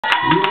Yes.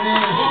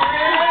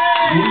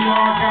 We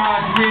are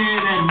God's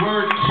men at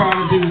work, trying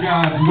to do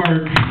God's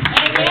work.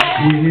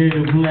 We're here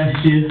to bless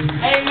you.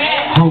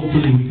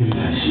 Hopefully we can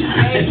bless you.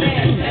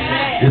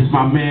 It's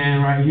my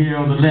man right here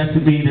on the left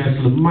of me, that's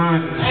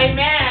Lamont. Then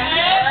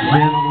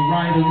on the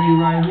right of me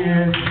right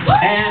here,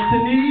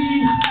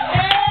 Anthony.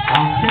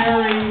 I'm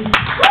Terry.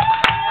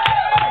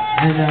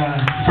 And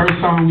first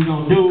song we're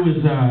going to do is,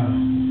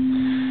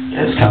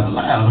 it's kind of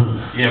loud,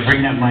 huh? Yeah,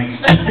 bring that mic.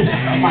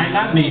 I might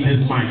not need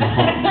this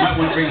microphone. Might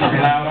want to bring it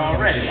loud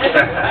already.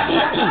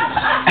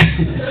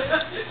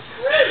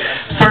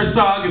 First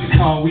song is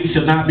called We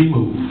Shall Not Be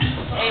Moved.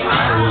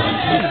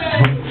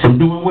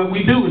 From doing what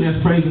we do, and that's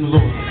praising the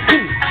Lord.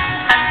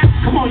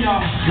 Come on,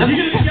 y'all. Let's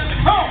get it together.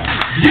 Come on.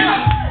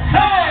 Yeah.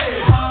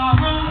 Hey.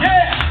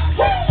 Yeah.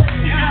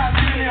 God's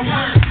been at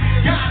work.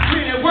 God's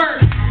been at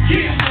work.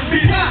 Yeah.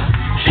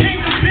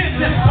 Kingdom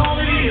business. That's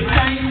all it is,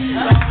 saints.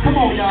 Come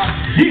on, y'all.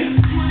 Yeah.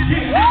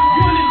 Yeah.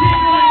 You want to dig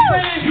what I'm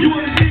saying? You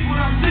want to dig what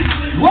I'm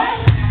saying? What?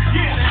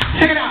 Yeah.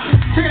 Check it out.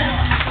 Check it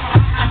out.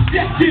 I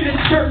stepped in the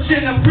church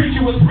and the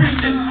preacher was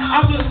preaching.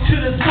 I looked to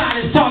the side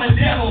and saw the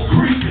devil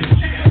creeping.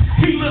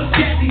 He looked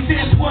at me,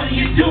 said, what are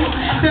you doing?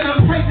 I said,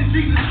 I'm praising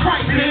Jesus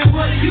Christ, man,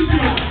 what are you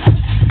doing?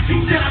 He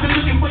said, I've been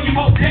looking for you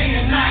both day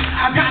and night.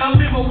 I got a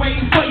liver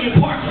waiting for you,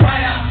 parked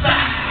right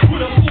outside.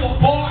 With a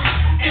 4-4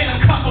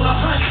 and a couple of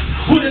honeys.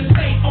 With a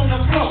safe on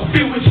the floor,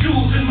 filled with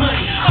jewels and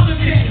money. I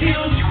looked at him,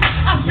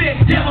 I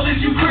said, devil,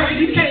 is you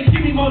crazy? You can't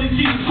give me more than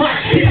Jesus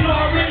Christ. He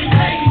already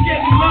paid, he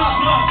gave me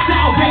love,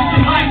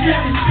 salvation, life,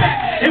 and respect.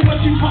 And what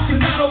you talking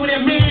about over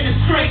there, man, is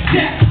straight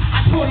death.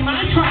 I told him,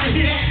 I ain't trying to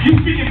hear that. You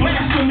speaking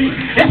blasphemy.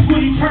 That's when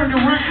he turned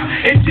around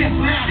and just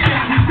laughed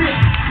out. He said,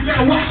 you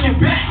better watch your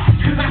back,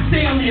 cause I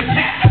stay on the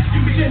attack. You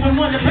can just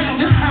run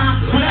around this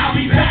time, but I'll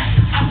be back.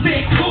 I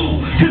said,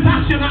 cool, cause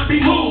I shall not be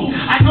moved.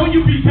 I know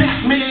you be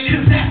back, man,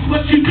 cause that's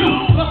what you do.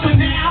 Up and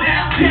down,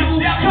 devil,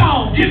 come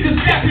on, get the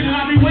stepping, and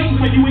I'll be waiting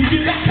for you when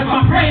you get back, cause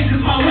my praise is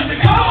my weapon.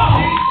 Come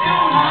on!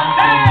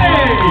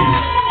 Hey!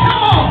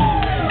 Come on!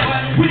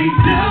 What we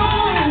do,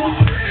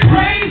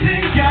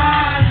 praising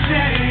God's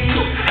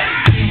name,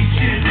 each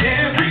and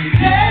every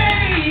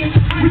day.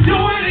 We're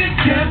doing it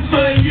just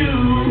for you.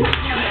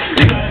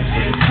 God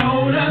has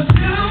told us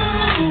to.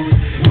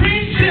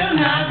 We shall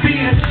not be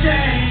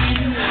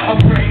ashamed of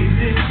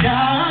praising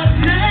God's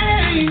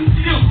name.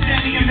 Still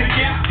standing in the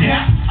gap.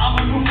 Yeah, I'm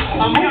on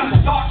the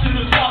start to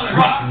the solid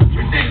rock.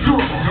 We say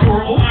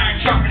durable,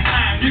 iron sharpening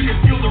iron. You can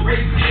feel the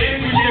race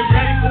again. We get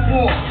ready for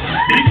war.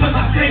 Because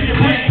I say your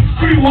plan.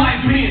 3 wise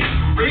men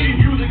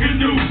bringing you the good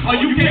news. Or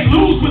you can't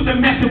lose with the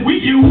method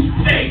we use.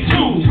 Stay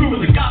tuned to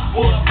the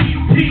gospel of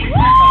P.U.P.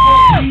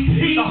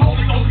 The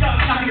Holy Ghost got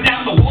knocking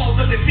down the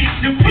walls of defeat.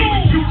 You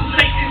the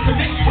Satan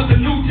connect with the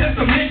New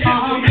Testament.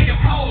 We're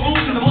making power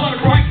moves in the blood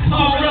of Christ.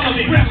 All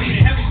relevant. Heavy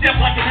step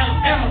like an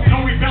elephant.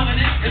 No rebelling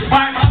it.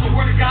 Inspired by the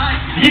word of God.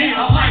 Yeah,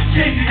 a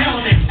life-changing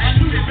element.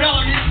 And you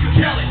rebelling it, you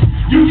tell it.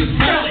 You can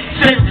smell it.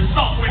 Savory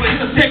salt. We're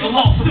here to take a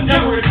loss, but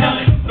never repel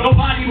it.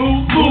 Nobody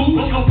move,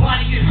 but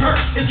nobody gets hurt.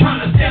 It's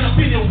trying to stand up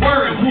in your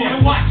word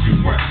and watch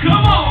you work.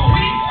 Come on,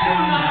 we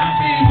shall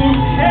not be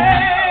moved.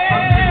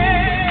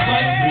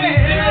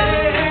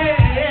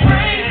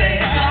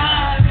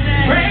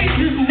 Praise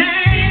His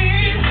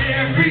name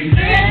every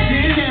day.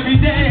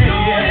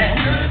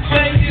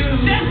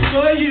 Just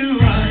for you.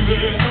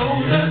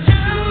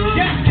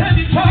 Yes, 'cause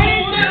you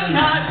told us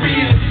not be.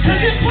 'Cause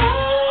you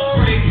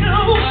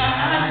told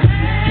us.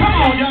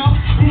 Come on, y'all.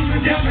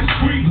 Moving down the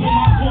street with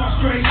my car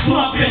straight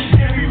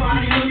slumping.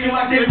 Everybody looking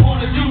like they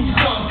want to do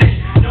something.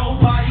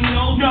 Nobody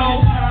knows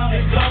no time to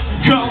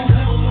go.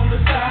 Devil on the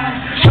side,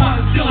 trying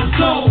to steal a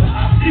soul. I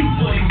see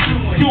what he's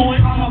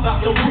doing. I'm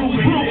about to ruin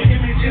the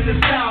image and the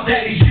style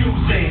that he's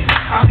using.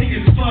 I think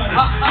it's funny.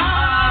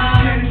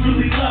 And it's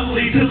really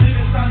lovely to live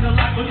inside the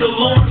life with the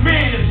Lord.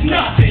 Man, it's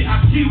nothing.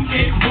 I keep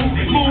it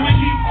moving, keep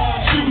on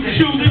choosing.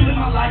 Live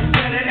my life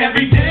better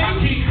every day. I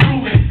keep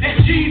proving that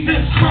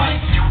Jesus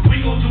Christ,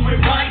 we gon' do it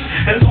right.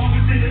 As long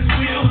as it is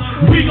will,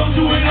 we gon'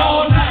 do it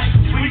all night.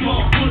 We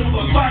gon' put up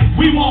a fight.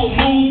 We won't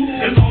move.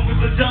 As long as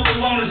the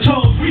devil on his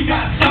toes, we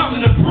got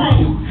something to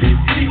prove.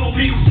 He gon'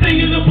 be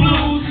singing the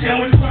blues, and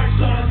with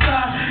Christ on our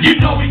side, you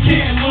know we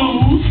can't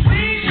lose.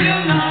 We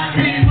shall not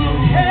be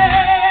moved.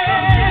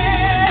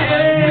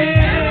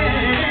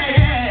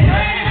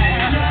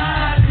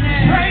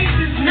 Praise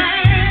His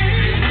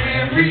name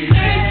every day.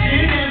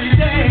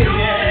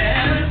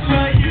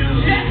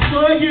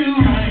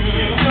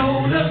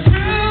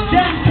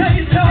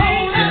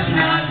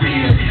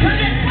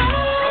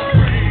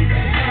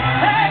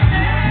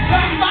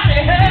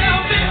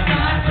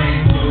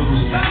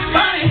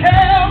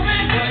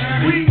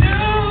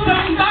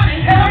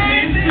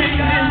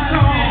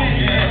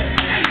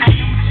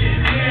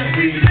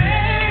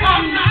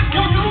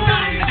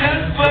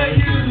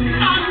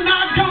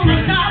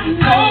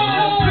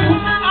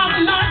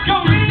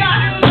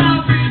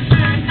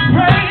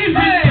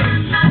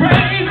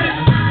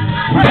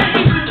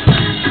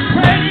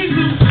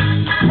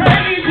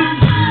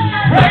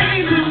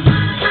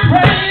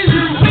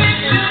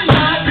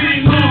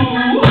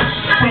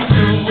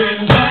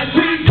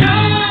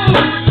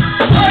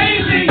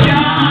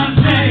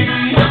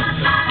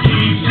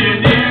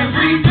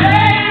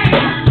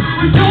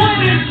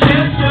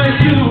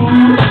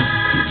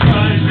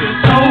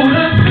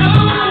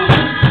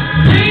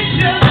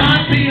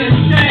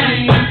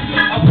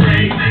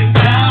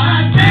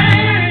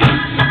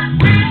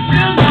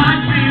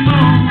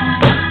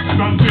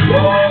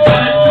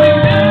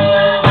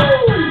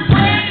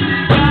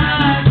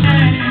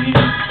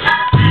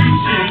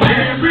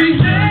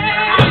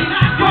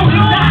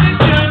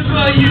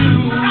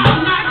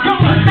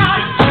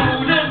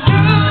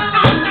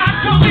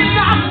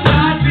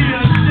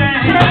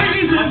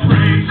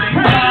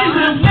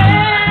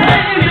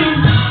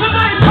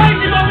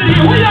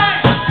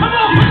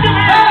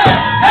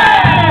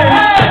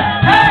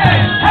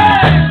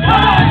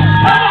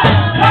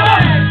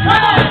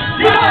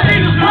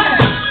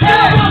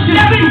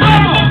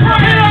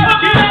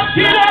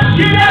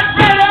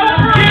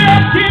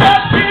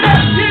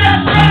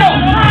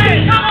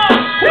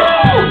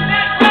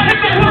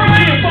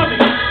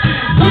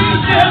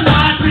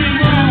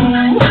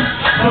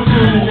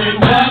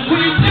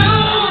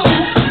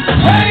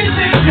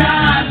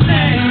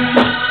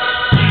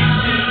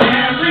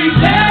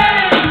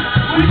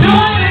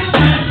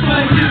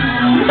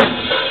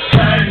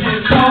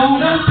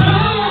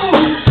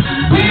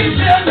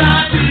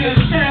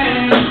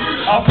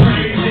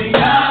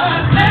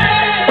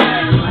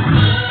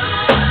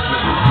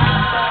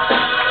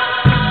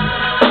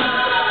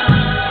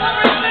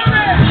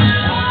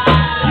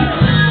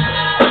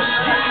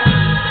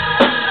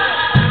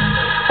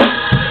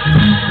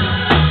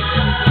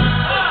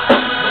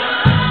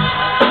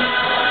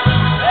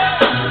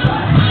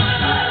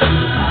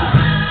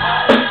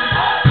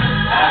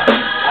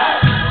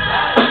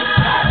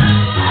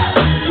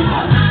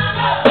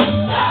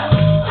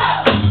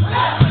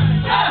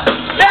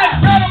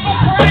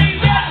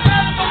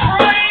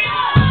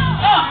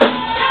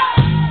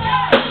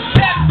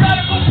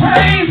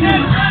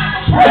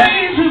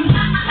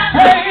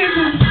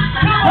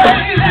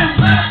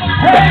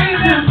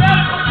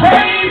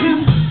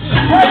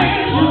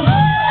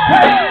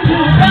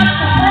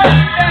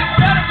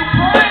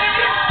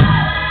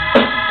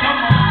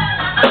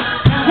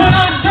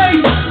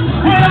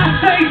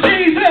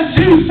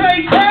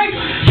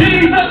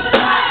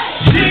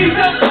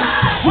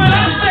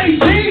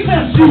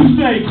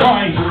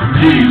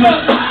 Jesus,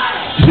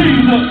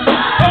 Jesus.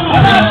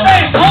 When I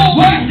say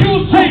holy, you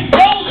say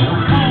ghost,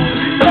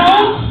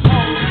 ghost,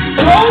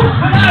 ghost.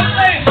 When I say